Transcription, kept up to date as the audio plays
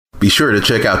Be sure to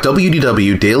check out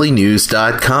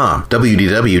wdwdailynews.com.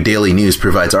 WDW Daily News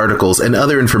provides articles and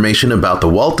other information about the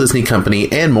Walt Disney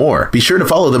Company and more. Be sure to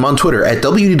follow them on Twitter at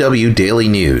WDW Daily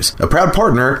News, a proud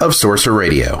partner of Sorcerer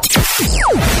Radio.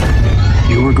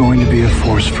 You are going to be a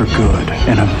force for good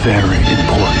and a very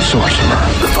important sorcerer.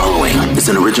 The following is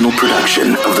an original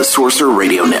production of the Sorcerer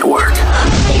Radio Network.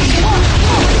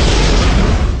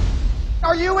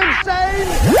 Are you insane?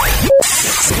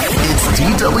 It's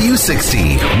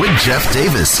DW60 with Jeff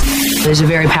Davis. There's a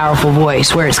very powerful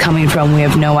voice. Where it's coming from, we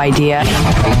have no idea.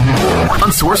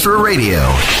 On Sorcerer Radio,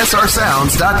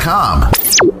 srsounds.com.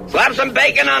 Slap some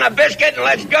bacon on a biscuit and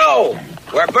let's go.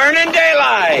 We're burning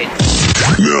daylight.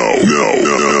 No.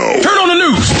 Turn on the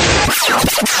news.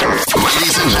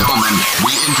 Ladies and gentlemen,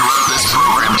 we interrupt this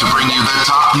program to bring you the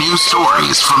top news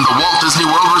stories from the Walt Disney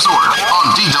World Resort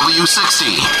on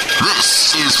DW60.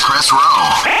 This is Press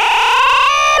Row.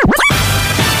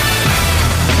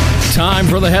 Time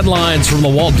for the headlines from the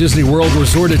Walt Disney World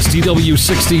Resort. It's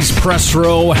DW60's Press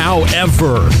Row.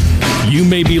 However, you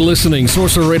may be listening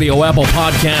Sorcerer Radio, Apple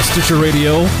Podcast, Stitcher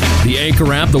Radio, the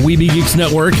Anchor app, the Weeby Geeks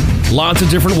Network. Lots of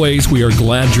different ways. We are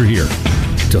glad you're here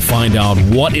to find out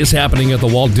what is happening at the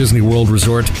Walt Disney World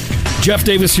Resort. Jeff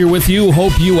Davis here with you.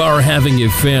 Hope you are having a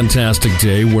fantastic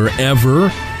day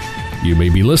wherever you may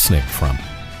be listening from.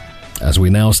 As we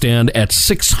now stand at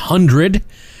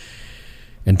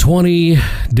 620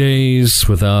 days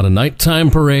without a nighttime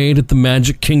parade at the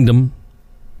Magic Kingdom.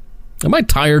 Am I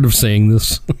tired of saying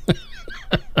this?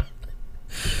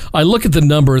 I look at the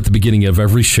number at the beginning of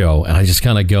every show and I just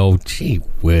kind of go, gee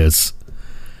whiz,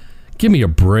 give me a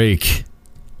break.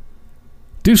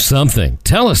 Do something.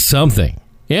 Tell us something.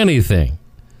 Anything.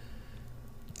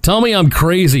 Tell me I'm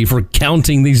crazy for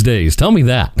counting these days. Tell me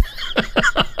that.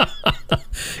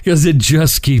 Because it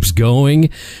just keeps going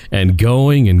and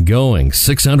going and going.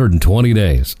 620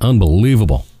 days.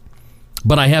 Unbelievable.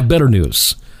 But I have better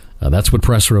news. That's what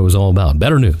Press Row is all about.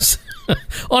 Better news.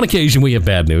 On occasion, we have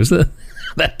bad news.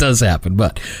 That does happen,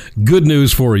 but good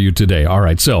news for you today. All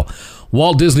right, so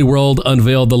Walt Disney World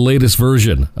unveiled the latest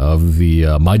version of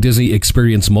the My Disney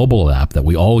Experience mobile app that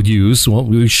we all use, well,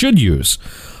 we should use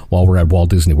while we're at Walt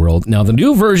Disney World. Now, the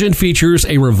new version features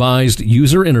a revised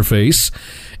user interface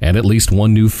and at least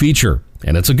one new feature,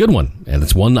 and it's a good one, and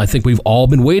it's one I think we've all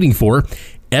been waiting for: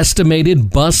 estimated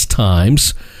bus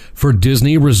times for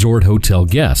Disney Resort Hotel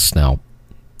guests. Now,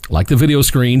 like the video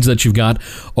screens that you've got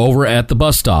over at the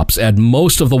bus stops at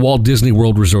most of the Walt Disney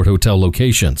World Resort Hotel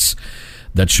locations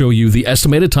that show you the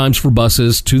estimated times for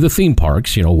buses to the theme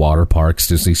parks, water parks,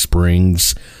 Disney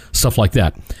Springs, stuff like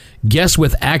that. Guests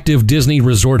with active Disney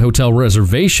Resort Hotel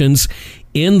reservations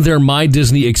in their My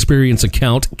Disney Experience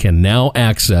account can now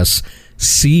access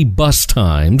See bus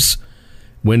times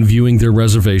when viewing their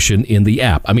reservation in the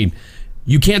app. I mean,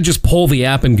 you can't just pull the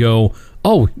app and go,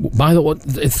 oh, by the way,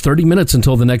 it's 30 minutes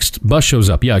until the next bus shows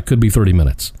up. Yeah, it could be 30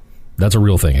 minutes. That's a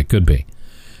real thing. It could be.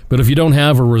 But if you don't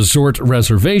have a resort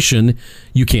reservation,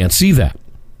 you can't see that.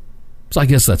 So I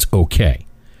guess that's okay.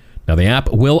 Now, the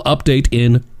app will update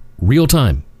in real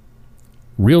time.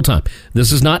 Real time.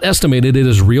 This is not estimated. It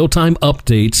is real-time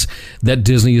updates that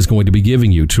Disney is going to be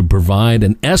giving you to provide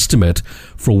an estimate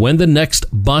for when the next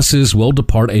buses will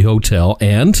depart a hotel.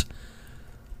 And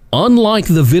unlike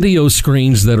the video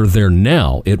screens that are there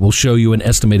now, it will show you an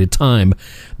estimated time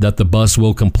that the bus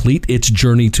will complete its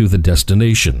journey to the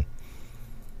destination.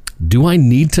 Do I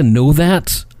need to know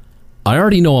that? I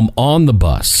already know I'm on the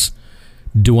bus.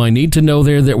 Do I need to know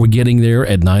that we're getting there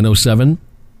at 9:07?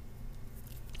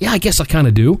 Yeah, I guess I kind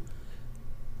of do.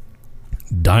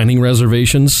 Dining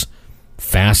reservations,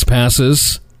 fast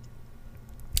passes,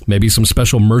 maybe some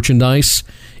special merchandise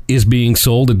is being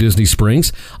sold at Disney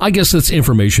Springs. I guess that's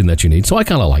information that you need, so I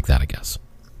kind of like that, I guess.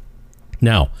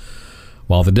 Now,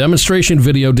 while the demonstration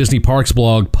video Disney Parks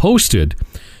blog posted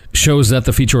shows that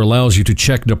the feature allows you to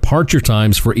check departure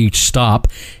times for each stop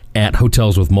at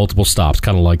hotels with multiple stops,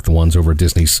 kind of like the ones over at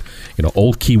Disney's,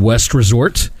 Old Key West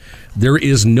Resort, there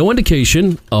is no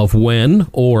indication of when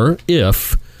or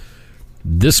if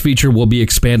this feature will be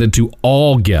expanded to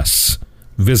all guests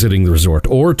visiting the resort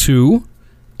or to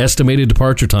estimated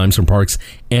departure times from parks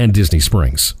and Disney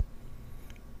Springs.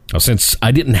 Now, since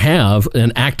I didn't have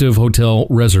an active hotel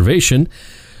reservation,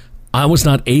 I was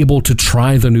not able to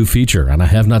try the new feature, and I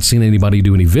have not seen anybody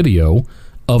do any video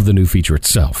of the new feature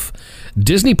itself.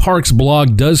 Disney Parks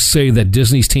blog does say that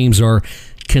Disney's teams are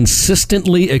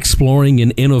consistently exploring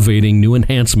and innovating new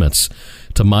enhancements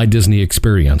to My Disney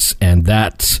Experience, and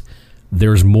that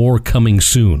there's more coming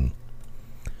soon.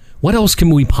 What else can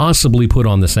we possibly put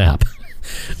on this app?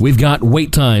 We've got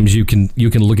wait times you can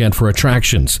look at for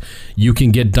attractions. You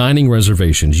can get dining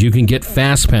reservations. You can get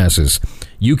fast passes.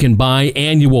 You can buy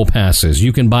annual passes.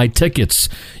 You can buy tickets.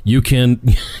 You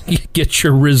can get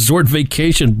your resort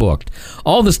vacation booked.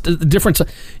 All this different.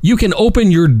 You can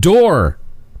open your door.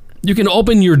 You can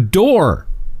open your door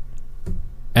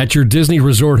at your Disney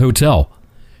Resort Hotel.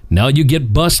 Now you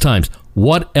get bus times.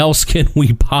 What else can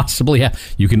we possibly have?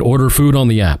 You can order food on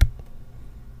the app.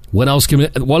 What else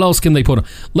can they put on?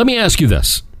 Let me ask you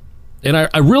this, and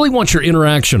I really want your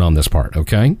interaction on this part,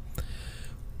 okay?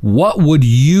 What would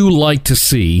you like to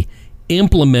see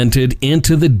implemented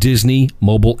into the Disney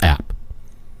mobile app?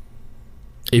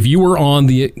 If you were on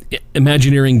the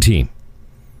Imagineering team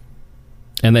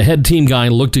and the head team guy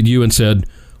looked at you and said,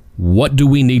 what do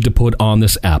we need to put on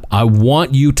this app? I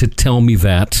want you to tell me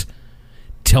that.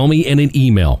 Tell me in an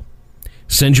email.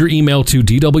 Send your email to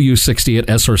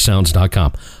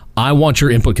dw60@srsounds.com. I want your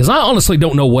input because I honestly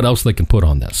don't know what else they can put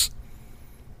on this.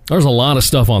 There's a lot of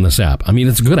stuff on this app. I mean,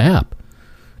 it's a good app.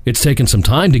 It's taken some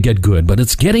time to get good, but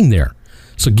it's getting there.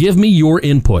 So give me your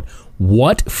input.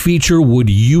 What feature would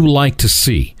you like to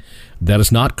see that is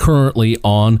not currently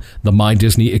on the My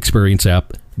Disney Experience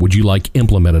app? Would you like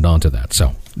implemented onto that?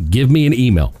 So give me an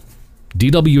email.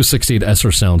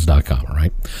 dw60@srsounds.com,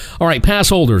 all right, pass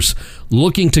holders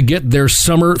looking to get their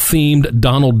summer-themed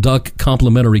Donald Duck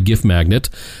complimentary gift magnet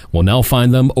will now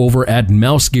find them over at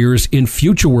Mouse Gears in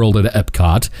Future World at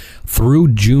Epcot through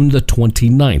June the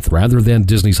 29th, rather than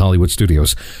Disney's Hollywood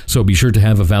Studios. So be sure to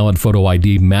have a valid photo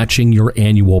ID matching your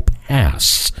annual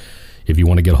pass if you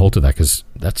want to get a hold of that, because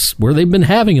that's where they've been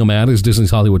having them at, is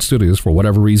Disney's Hollywood Studios. For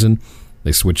whatever reason,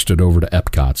 they switched it over to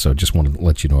Epcot, so just wanted to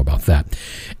let you know about that.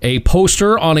 A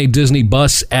poster on a Disney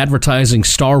bus advertising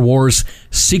Star Wars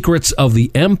Secrets of the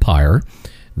Empire,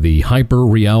 the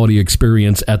hyper-reality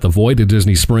experience at the Void at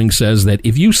Disney Springs, says that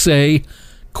if you say,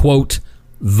 quote,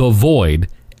 the Void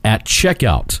at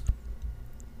checkout,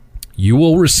 you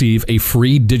will receive a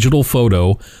free digital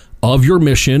photo of your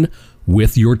mission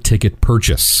with your ticket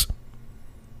purchase.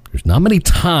 There's not many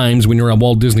times when you're at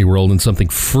Walt Disney World and something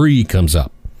free comes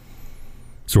up.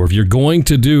 So if you're going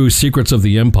to do Secrets of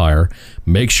the Empire,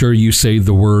 make sure you say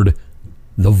the word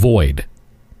the Void.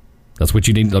 That's what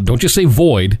you need. Don't just say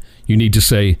Void. You need to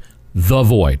say the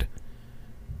Void.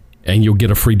 And you'll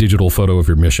get a free digital photo of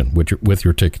your mission with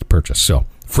your ticket purchase. So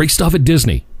free stuff at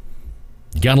Disney.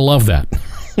 You got to love that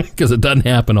because it doesn't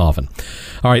happen often.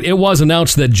 All right. It was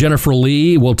announced that Jennifer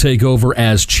Lee will take over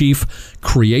as Chief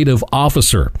Creative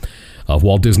Officer of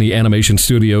Walt Disney Animation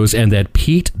Studios, and that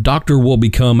Pete Docter will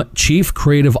become Chief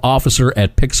Creative Officer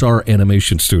at Pixar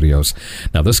Animation Studios.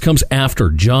 Now, this comes after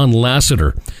John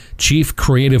Lasseter, Chief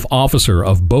Creative Officer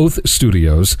of both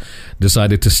studios,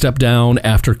 decided to step down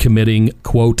after committing,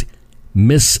 quote,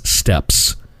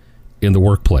 missteps in the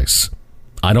workplace.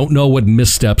 I don't know what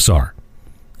missteps are,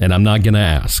 and I'm not going to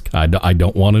ask. I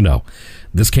don't want to know.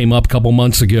 This came up a couple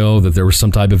months ago that there was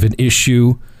some type of an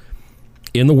issue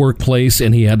in the workplace,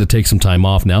 and he had to take some time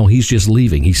off. Now he's just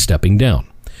leaving. He's stepping down.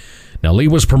 Now, Lee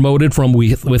was promoted from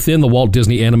within the Walt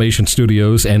Disney Animation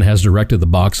Studios and has directed the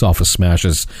box office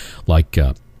smashes like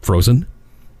Frozen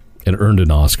and earned an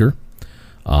Oscar.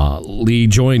 Lee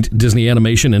joined Disney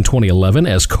Animation in 2011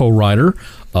 as co-writer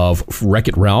of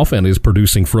Wreck-It Ralph and is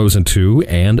producing Frozen 2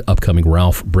 and upcoming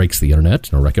Ralph Breaks the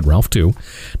Internet, or Wreck-It Ralph 2.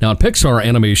 Now, at Pixar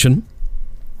Animation,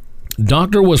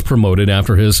 Docter was promoted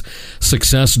after his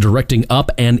success directing Up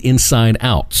and Inside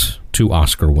Out, 2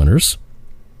 Oscar winners.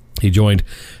 He joined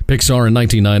Pixar in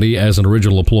 1990 as an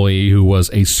original employee who was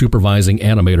a supervising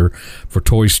animator for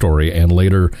Toy Story and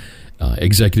later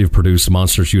executive produced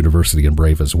Monsters University and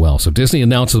Brave as well. So Disney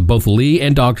announced that both Lee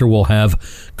and Docter will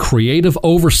have creative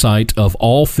oversight of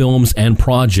all films and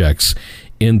projects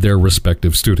in their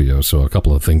respective studios. So a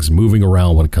couple of things moving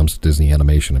around when it comes to Disney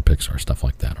Animation and Pixar, stuff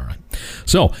like that. All right.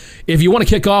 So if you want to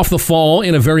kick off the fall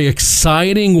in a very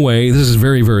exciting way, this is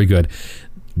very, very good.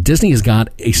 Disney has got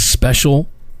a special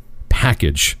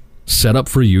package set up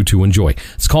for you to enjoy.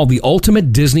 It's called the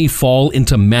Ultimate Disney Fall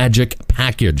into Magic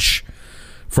Package.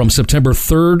 From September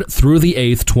 3rd through the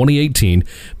 8th, 2018,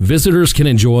 visitors can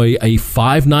enjoy a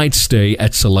 5-night stay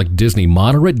at select Disney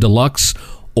Moderate, Deluxe,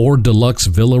 or Deluxe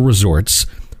Villa Resorts,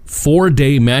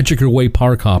 4-day Magic Your Way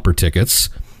Park Hopper tickets,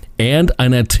 and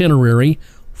an itinerary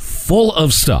full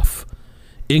of stuff,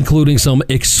 including some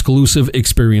exclusive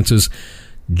experiences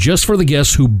just for the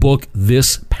guests who book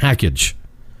this package.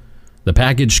 The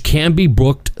package can be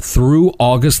booked through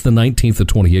August the 19th of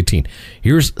 2018.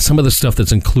 Here's some of the stuff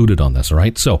that's included on this, all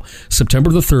right? So, September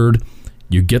the 3rd,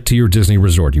 you get to your Disney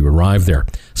resort. You arrive there.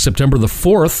 September the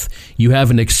 4th, you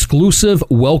have an exclusive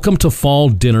Welcome to Fall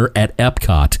dinner at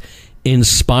Epcot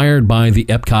inspired by the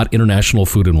Epcot International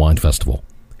Food and Wine Festival.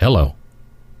 Hello.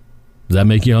 Does that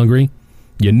make you hungry?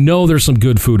 You know there's some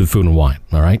good food at Food and Wine,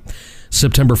 all right?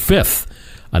 September 5th,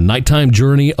 a nighttime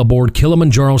journey aboard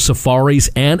Kilimanjaro safaris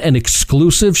and an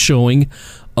exclusive showing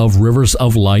of Rivers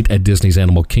of Light at Disney's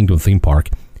Animal Kingdom theme park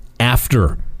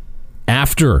after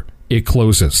it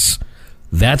closes.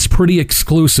 That's pretty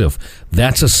exclusive.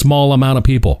 That's a small amount of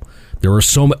people. There are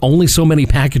only so many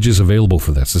packages available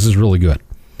for this. This is really good.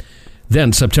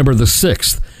 Then September the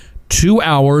 6th, 2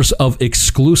 hours of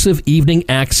exclusive evening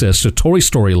access to Toy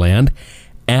Story Land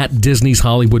at Disney's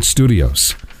Hollywood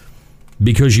Studios.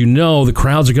 Because you know the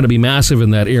crowds are going to be massive in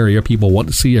that area. People want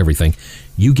to see everything.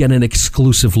 You get an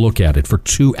exclusive look at it for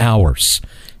 2 hours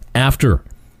after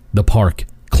the park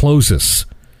closes.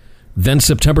 Then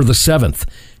September the 7th,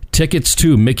 tickets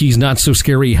to Mickey's Not So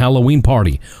Scary Halloween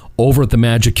Party over at the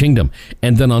Magic Kingdom.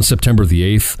 And then on September the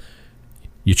 8th,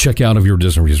 you check out of your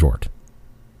Disney resort.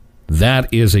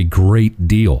 That is a great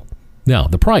deal. Now,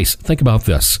 the price, think about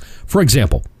this. For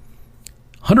example,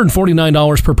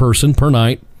 $149 per person per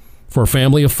night for a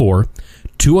family of 4,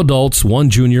 2 adults, 1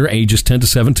 junior, ages 10 to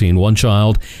 17, 1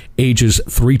 child, ages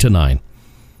 3 to 9,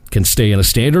 can stay in a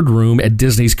standard room at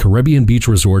Disney's Caribbean Beach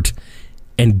Resort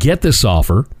and get this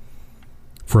offer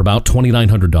for about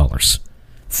 $2,900.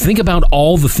 Think about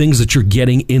all the things that you're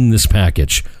getting in this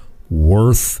package.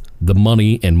 Worth the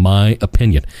money, in my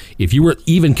opinion. If you were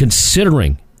even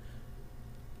considering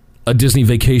a Disney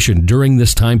vacation during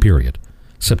this time period,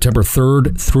 September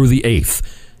 3rd through the 8th,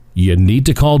 you need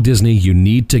to call Disney. You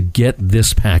need to get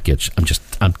this package.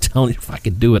 I'm telling you, if I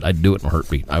could do it, I'd do it in a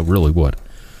heartbeat. I really would.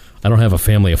 I don't have a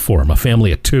family of 4. I'm a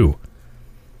family of 2.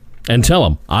 And tell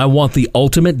them, I want the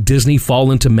ultimate Disney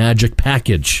Fall into Magic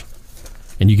package.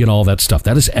 And you get all that stuff.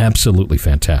 That is absolutely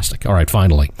fantastic. All right,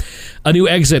 finally. A new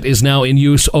exit is now in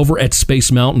use over at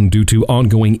Space Mountain due to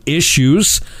ongoing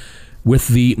issues with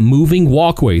the moving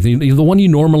walkway. The one you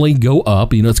normally go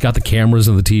up. You know, it's got the cameras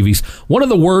and the TVs. One of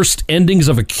the worst endings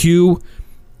of a queue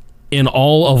in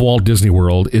all of Walt Disney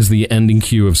World is the ending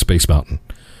queue of Space Mountain.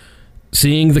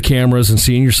 Seeing the cameras and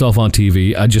seeing yourself on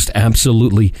TV, I just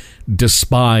absolutely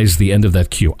despise the end of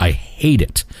that queue. I hate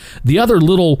it. The other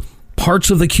little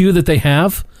parts of the queue that they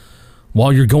have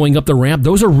while you're going up the ramp,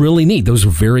 those are really neat. Those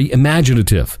are very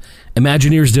imaginative.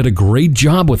 Imagineers did a great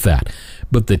job with that.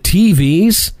 But the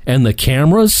TVs and the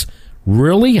cameras,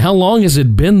 really? How long has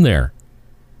it been there?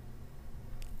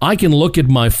 I can look at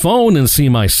my phone and see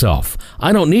myself.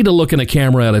 I don't need to look in a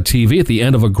camera at a TV at the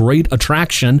end of a great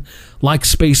attraction like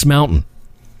Space Mountain.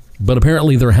 But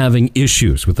apparently they're having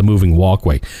issues with the moving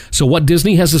walkway. So what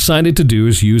Disney has decided to do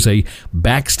is use a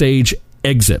backstage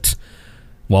exit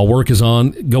while work is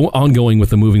ongoing with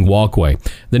the moving walkway.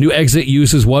 The new exit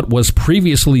uses what was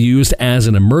previously used as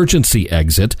an emergency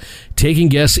exit, taking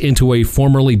guests into a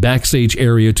formerly backstage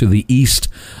area to the east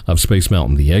of Space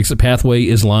Mountain. The exit pathway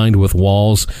is lined with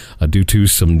walls due to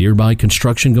some nearby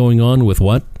construction going on with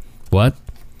what?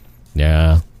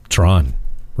 Yeah, Tron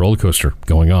roller coaster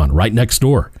going on right next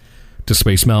door to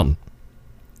Space Mountain.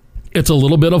 It's a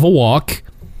little bit of a walk.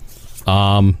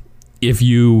 If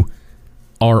you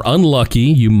are unlucky,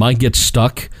 you might get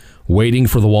stuck waiting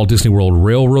for the Walt Disney World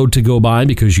Railroad to go by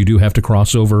because you do have to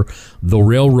cross over the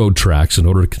railroad tracks in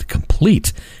order to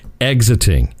complete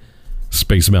exiting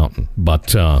Space Mountain.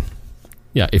 But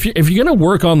yeah, if you're going to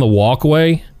work on the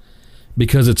walkway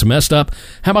because it's messed up,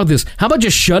 how about this? How about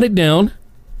just shut it down,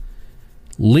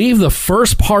 leave the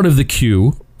first part of the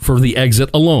queue for the exit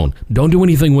alone. Don't do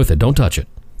anything with it. Don't touch it.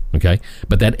 Okay?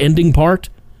 But that ending part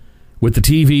with the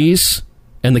TVs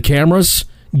and the cameras,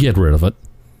 get rid of it.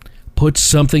 Put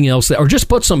something else there, or just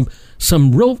put some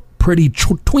real pretty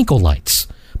twinkle lights.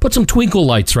 Put some twinkle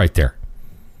lights right there.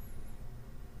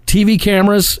 TV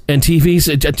cameras and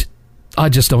TVs, I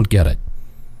just don't get it.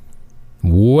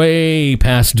 Way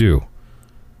past due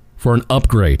for an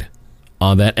upgrade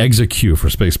on that exit queue for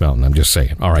Space Mountain. I'm just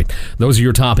saying. All right, those are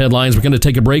your top headlines. We're going to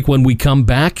take a break. When we come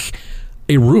back,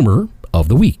 a rumor of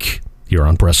the week here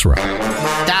on Press Row.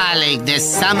 Darling,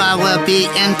 this summer will be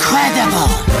incredible.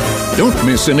 Don't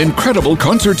miss an incredible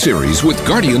concert series with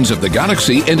Guardians of the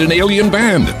Galaxy and an alien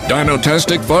band.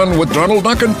 Dino-tastic fun with Donald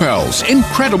Duck and pals.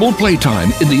 Incredible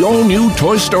playtime in the all-new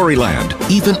Toy Story Land.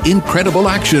 Even incredible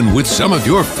action with some of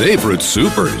your favorite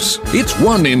supers. It's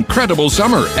one incredible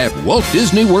summer at Walt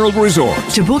Disney World Resort.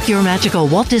 To book your magical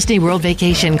Walt Disney World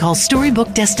vacation, call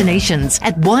Storybook Destinations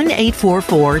at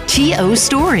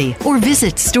 1-844-TO-STORY or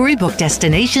visit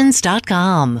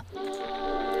StorybookDestinations.com.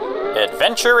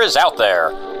 Adventure is out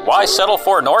there. Why settle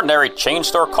for an ordinary chain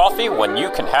store coffee when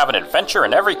you can have an adventure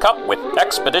in every cup with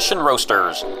Expedition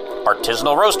Roasters,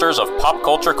 artisanal roasters of pop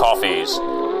culture coffees.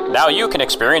 Now you can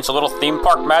experience a little theme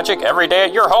park magic every day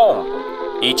at your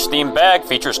home. Each theme bag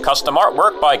features custom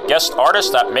artwork by guest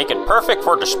artists that make it perfect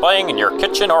for displaying in your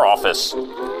kitchen or office.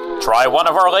 Try one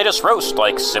of our latest roasts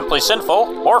like Simply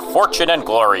Sinful or Fortune and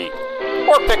Glory.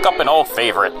 Or pick up an old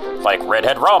favorite like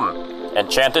Redhead Rum,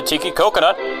 Enchanted Tiki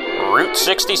Coconut, Route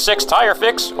 66 Tire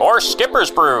Fix, or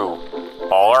Skipper's Brew.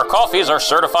 All our coffees are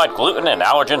certified gluten and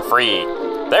allergen free.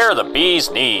 They're the bee's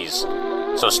knees.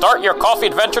 So start your coffee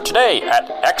adventure today at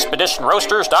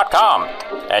expeditionroasters.com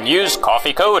and use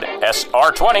coffee code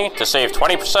SR20 to save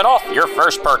 20% off your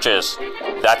first purchase.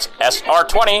 That's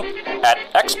SR20 at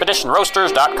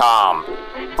expeditionroasters.com.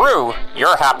 Brew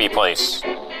your happy place.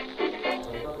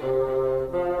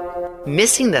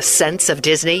 Missing the scents of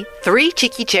Disney? Three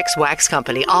Cheeky Chicks Wax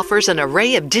Company offers an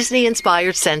array of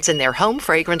Disney-inspired scents in their home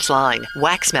fragrance line.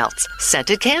 Wax melts,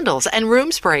 scented candles, and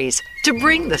room sprays to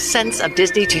bring the sense of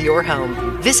Disney to your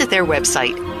home. Visit their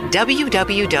website,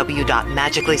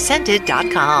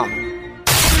 www.magicallyscented.com.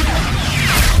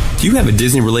 Do you have a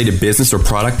Disney-related business or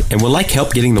product and would like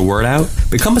help getting the word out?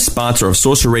 Become a sponsor of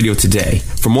Social Radio today.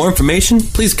 For more information,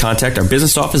 please contact our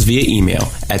business office via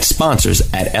email at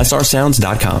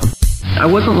sponsors@srsounds.com. I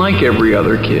wasn't like every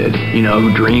other kid,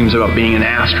 who dreams about being an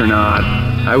astronaut.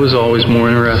 I was always more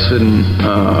interested in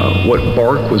what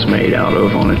bark was made out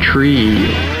of on a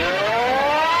tree.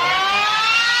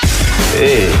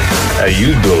 Hey, how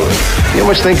you doing? You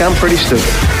must think I'm pretty stupid.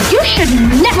 You should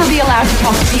never be allowed to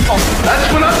talk to people.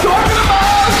 That's what I'm talking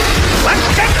about! Let's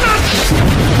get nuts!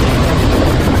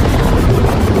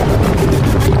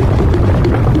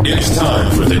 It's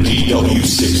time for the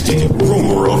DW60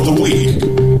 Rumor of the Week.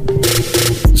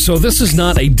 So this is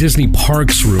not a Disney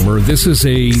Parks rumor. This is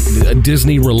a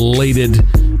Disney-related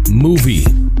movie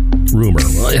rumor.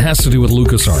 Well, it has to do with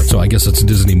LucasArts, so I guess it's a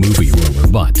Disney movie rumor.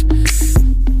 But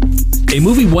a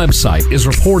movie website is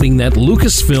reporting that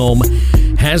Lucasfilm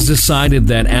has decided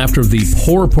that after the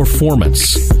poor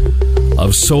performance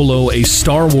of Solo, a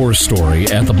Star Wars story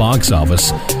at the box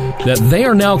office, that they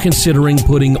are now considering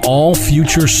putting all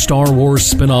future Star Wars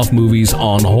spin-off movies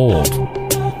on hold.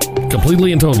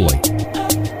 Completely and totally.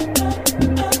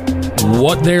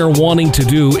 What they're wanting to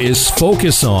do is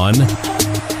focus on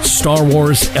Star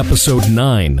Wars Episode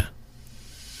 9.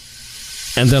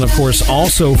 And then, of course,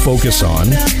 also focus on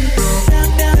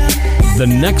the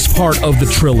next part of the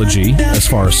trilogy as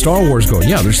far as Star Wars goes.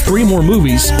 Yeah, there's 3 more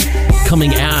movies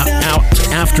coming out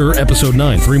after Episode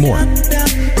 9. 3 more.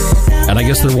 And I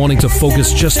guess they're wanting to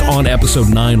focus just on Episode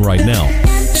 9 right now.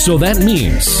 So that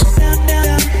means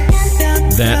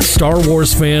that Star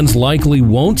Wars fans likely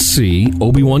won't see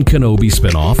Obi-Wan Kenobi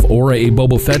spinoff or a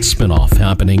Boba Fett spinoff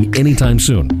happening anytime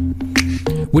soon.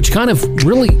 Which kind of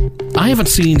really, I haven't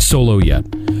seen Solo yet,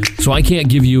 so I can't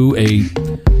give you a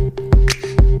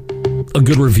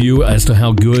good review as to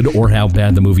how good or how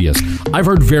bad the movie is. I've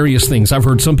heard various things. I've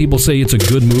heard some people say it's a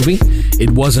good movie. They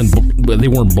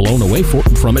weren't blown away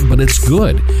from it, but it's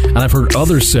good. And I've heard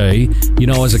others say,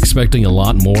 I was expecting a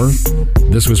lot more.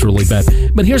 This was really bad.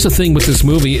 But here's the thing with this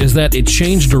movie is that it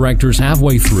changed directors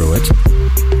halfway through it.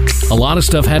 A lot of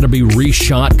stuff had to be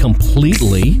reshot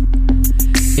completely.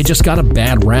 It just got a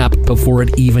bad rap before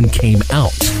it even came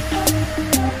out.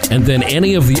 And then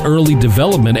any of the early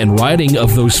development and writing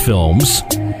of those films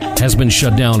has been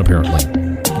shut down, apparently.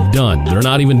 Done. They're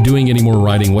not even doing any more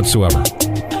writing whatsoever.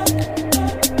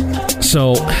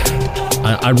 So,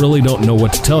 I really don't know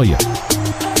what to tell you.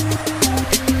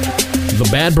 The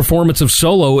bad performance of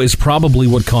Solo is probably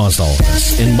what caused all of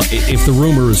this, if the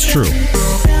rumor is true.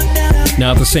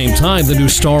 Now, at the same time, the new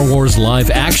Star Wars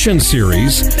live-action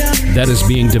series that is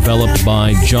being developed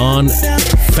by Jon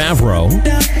Favreau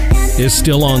is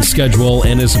still on schedule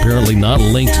and is apparently not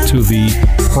linked to the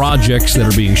projects that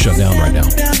are being shut down right now.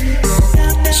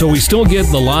 So we still get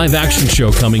the live-action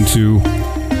show coming to,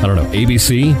 I don't know,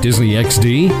 ABC, Disney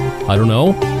XD, I don't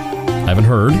know, I haven't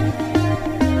heard.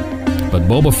 But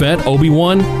Boba Fett,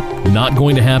 Obi-Wan, not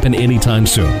going to happen anytime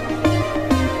soon.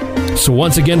 So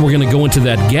once again, we're going to go into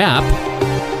that gap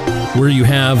where you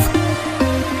have,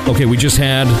 okay, we just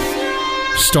had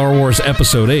Star Wars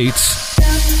Episode 8,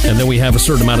 and then we have a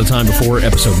certain amount of time before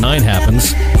Episode 9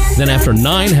 happens. Then after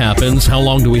 9 happens, how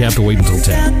long do we have to wait until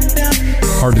 10?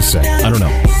 Hard to say. I don't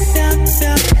know.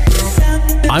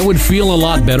 I would feel a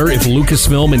lot better if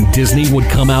Lucasfilm and Disney would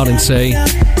come out and say,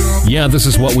 yeah, this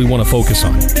is what we want to focus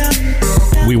on.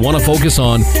 We want to focus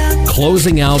on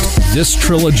closing out this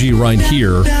trilogy right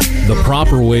here the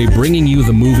proper way, bringing you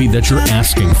the movie that you're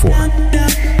asking for.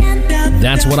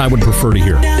 That's what I would prefer to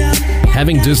hear.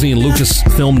 Having Disney and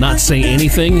Lucasfilm not say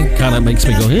anything kind of makes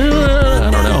me go, I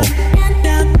don't know.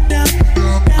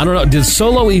 I don't know, did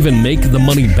Solo even make the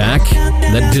money back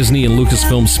that Disney and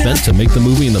Lucasfilm spent to make the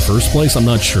movie in the first place? I'm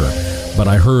not sure. But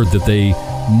I heard that they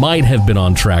might have been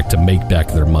on track to make back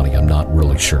their money. I'm not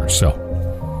really sure. So,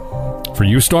 for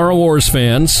you Star Wars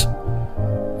fans,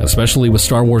 especially with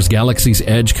Star Wars Galaxy's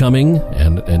Edge coming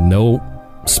and no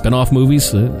spin-off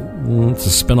movies, it's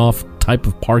a spin-off type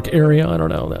of park area. I don't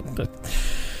know. That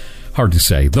hard to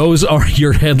say. Those are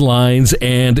your headlines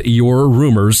and your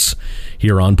rumors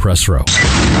here on Press Row.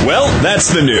 Well, that's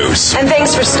the news. And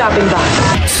thanks for stopping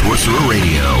by. Sorcerer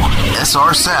Radio,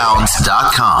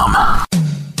 srsounds.com.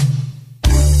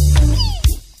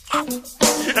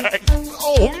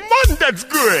 Oh, man, that's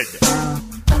good.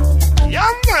 Yeah,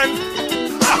 man.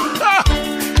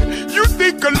 You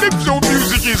think calypso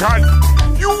music is hot?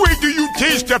 You wait till you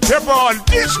taste the pepper on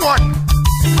this one.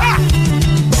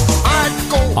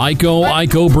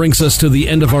 Iko brings us to the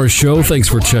end of our show. Thanks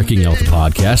for checking out the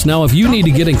podcast. Now, if you need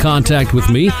to get in contact with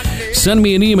me, send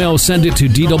me an email. Send it to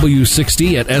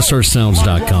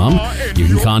dw60@srsounds.com. You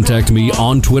can contact me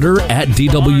on Twitter at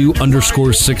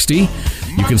DW_60.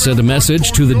 You can send a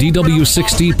message to the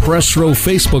DW60 Press Row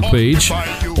Facebook page,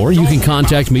 or you can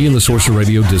contact me in the Sorcerer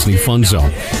Radio Disney Fun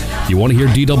Zone. If you want to hear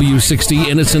DW60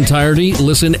 in its entirety,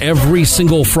 listen every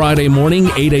single Friday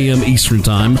morning, 8 a.m. Eastern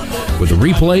Time, with a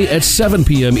replay at 7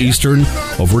 p.m. Eastern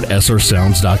over at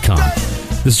srsounds.com.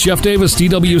 This is Jeff Davis,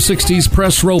 DW60's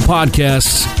Press Row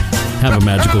Podcasts. Have a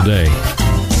magical day.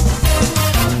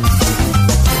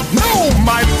 No,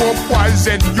 my pop-was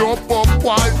and your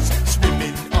pop-was.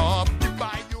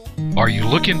 Are you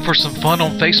looking for some fun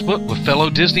on Facebook with fellow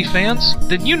Disney fans?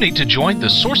 Then you need to join the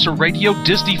Sorcerer Radio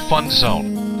Disney Fun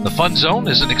Zone. The Fun Zone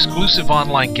is an exclusive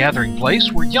online gathering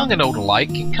place where young and old alike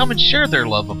can come and share their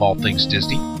love of all things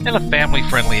Disney in a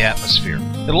family-friendly atmosphere.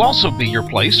 It'll also be your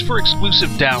place for exclusive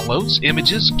downloads,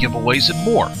 images, giveaways, and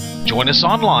more. Join us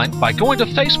online by going to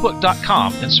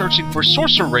facebook.com and searching for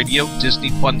Sorcerer Radio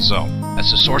Disney Fun Zone.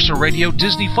 That's the Sorcerer Radio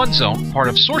Disney Fun Zone, part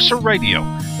of Sorcerer Radio,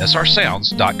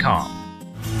 srsounds.com.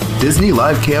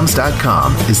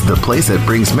 DisneyLiveCams.com is the place that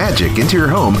brings magic into your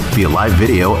home via live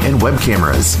video and web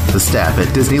cameras. The staff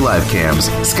at Disney Live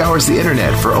Cams scours the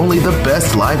internet for only the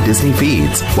best live Disney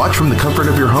feeds. Watch from the comfort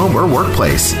of your home or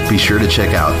workplace. Be sure to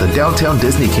check out the Downtown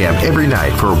Disney Cam every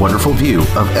night for a wonderful view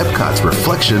of Epcot's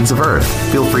Reflections of Earth.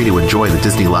 Feel free to enjoy the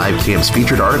Disney Live Cams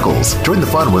featured articles. Join the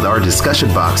fun with our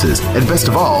discussion boxes. And best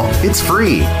of all, it's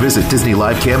free. Visit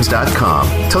DisneyLiveCams.com.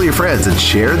 Tell your friends and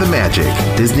share the magic.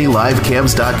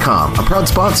 DisneyLiveCams.com. A proud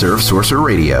sponsor of Sorcerer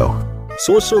Radio.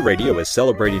 Sorcerer Radio is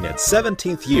celebrating its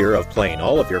 17th year of playing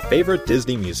all of your favorite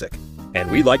Disney music,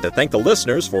 and we'd like to thank the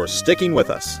listeners for sticking with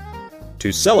us.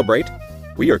 To celebrate,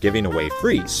 we are giving away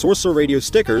free Sorcerer Radio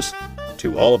stickers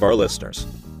to all of our listeners.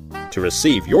 To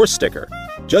receive your sticker,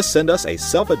 just send us a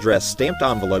self-addressed stamped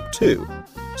envelope to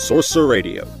Sorcerer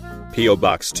Radio, P.O.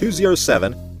 Box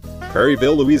 207,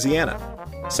 Prairieville, Louisiana,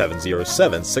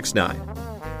 70769.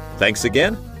 Thanks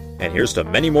again. And here's to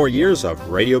many more years of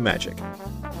radio magic.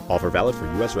 Offer valid for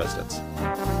U.S. residents.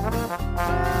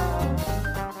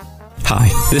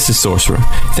 Hi, this is Sorcerer,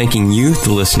 thanking you,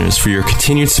 the listeners, for your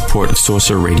continued support of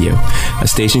Sorcerer Radio, a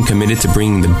station committed to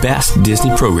bringing the best Disney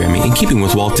programming in keeping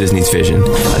with Walt Disney's vision,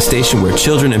 a station where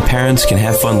children and parents can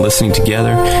have fun listening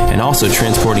together, and also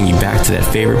transporting you back to that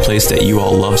favorite place that you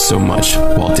all love so much,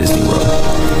 Walt Disney World.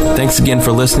 Thanks again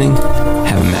for listening.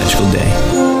 Have a magical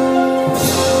day.